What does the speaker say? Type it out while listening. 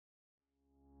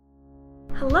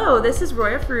Hello, this is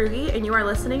Roya Farugi, and you are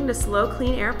listening to Slow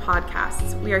Clean Air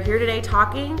Podcasts. We are here today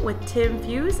talking with Tim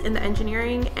Fuhs in the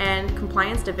Engineering and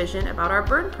Compliance Division about our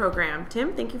burn program.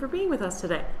 Tim, thank you for being with us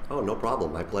today. Oh, no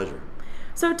problem. My pleasure.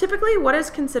 So typically, what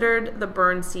is considered the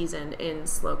burn season in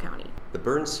SLO County? The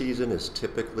burn season is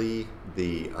typically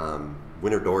the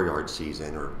winter dooryard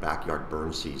season or backyard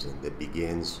burn season that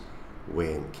begins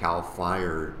when CAL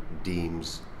FIRE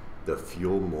deems the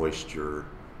fuel moisture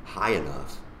high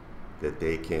enough that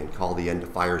they can call the end of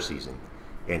fire season.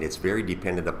 And it's very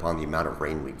dependent upon the amount of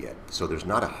rain we get. So there's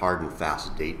not a hard and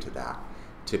fast date to that.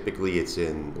 Typically it's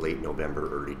in late November,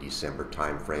 early December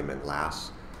timeframe and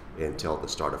lasts until the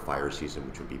start of fire season,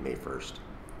 which would be May 1st.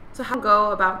 So how do you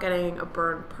go about getting a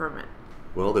burn permit?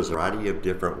 Well, there's a variety of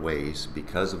different ways.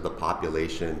 Because of the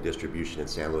population distribution in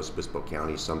San Luis Obispo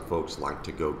County, some folks like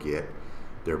to go get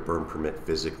their burn permit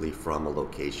physically from a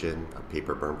location, a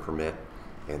paper burn permit,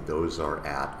 and those are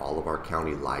at all of our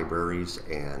county libraries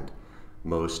and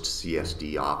most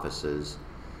CSD offices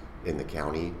in the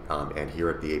county, and here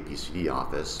at the APCD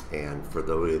office. And for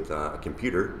those with a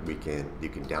computer, you can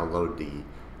download the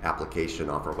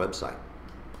application off our website.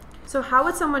 So how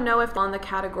would someone know if on the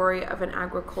category of an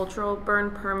agricultural burn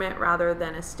permit rather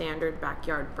than a standard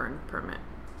backyard burn permit?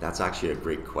 That's actually a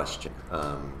great question.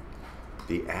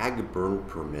 The ag burn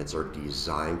permits are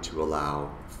designed to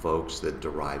allow folks that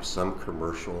derive some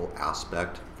commercial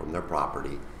aspect from their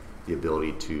property the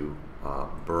ability to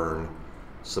burn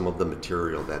some of the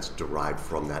material that's derived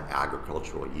from that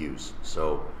agricultural use.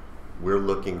 So we're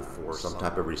looking for some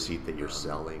type of receipt that you're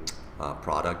selling.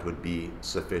 Product would be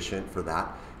sufficient for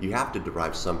that. You have to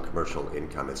derive some commercial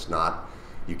income. It's not,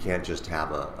 you can't just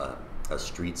have a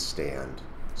street stand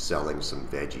selling some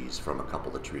veggies from a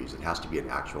couple of trees. It has to be an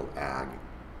actual ag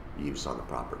use on the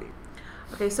property.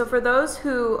 Okay, so for those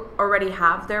who already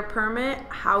have their permit,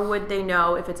 how would they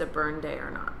know if it's a burn day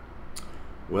or not?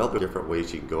 Well, there are different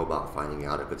ways you can go about finding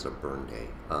out if it's a burn day.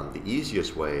 The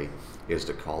easiest way is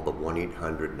to call the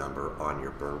 1-800 number on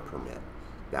your burn permit.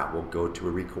 That will go to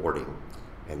a recording,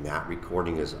 and that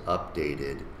recording is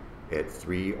updated at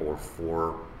 3 or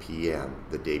 4 p.m.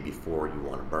 the day before you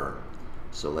want to burn.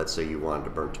 So let's say you wanted to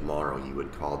burn tomorrow, you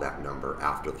would call that number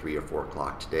after 3 or 4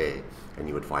 o'clock today, and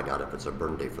you would find out if it's a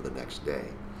burn day for the next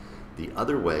day. The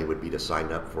other way would be to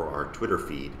sign up for our Twitter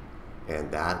feed, and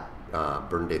that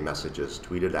burn day message is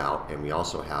tweeted out, and we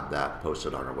also have that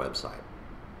posted on our website.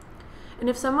 And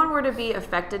if someone were to be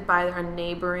affected by a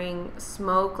neighboring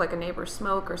smoke, like a neighbor's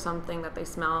smoke or something that they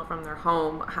smell from their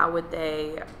home, how would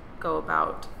they go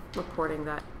about reporting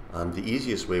that? The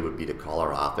easiest way would be to call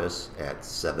our office at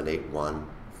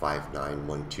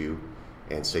 781-5912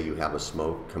 and say you have a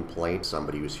smoke complaint,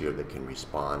 somebody who's here that can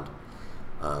respond.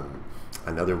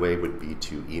 Another way would be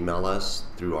to email us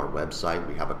through our website.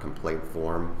 We have a complaint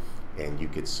form, and you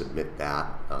could submit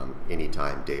that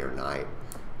anytime, day or night.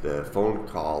 The phone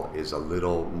call is a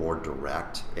little more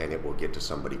direct, and it will get to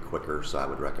somebody quicker, so I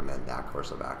would recommend that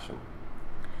course of action.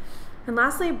 And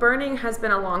lastly, burning has been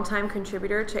a long-time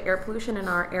contributor to air pollution in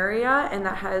our area, and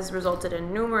that has resulted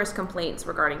in numerous complaints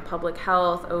regarding public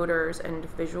health, odors, and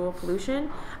visual pollution.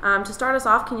 To start us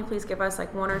off, can you please give us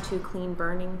like 1 or 2 clean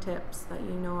burning tips that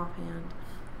you know offhand?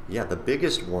 Yeah, the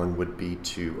biggest one would be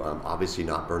to obviously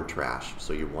not burn trash.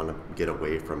 So you want to get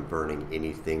away from burning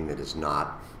anything that is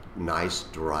not nice,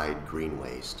 dried green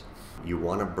waste. You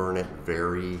want to burn it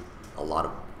a lot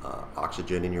of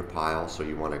oxygen in your pile, so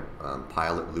you want to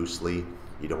pile it loosely.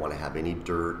 You don't want to have any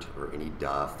dirt or any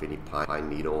duff, any pine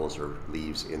needles or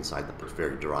leaves inside it's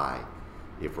very dry.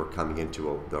 If we're coming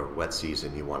into the wet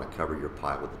season, you want to cover your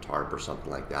pile with a tarp or something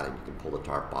like that, and you can pull the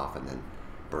tarp off and then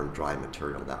burn dry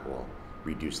material. That will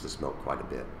reduce the smoke quite a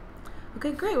bit.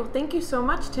 Okay, great. Well, thank you so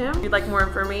much, Tim. If you'd like more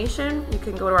information, you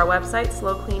can go to our website,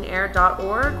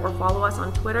 slowcleanair.org, or follow us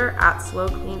on Twitter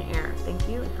 @slowcleanair. Thank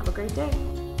you, and have a great day.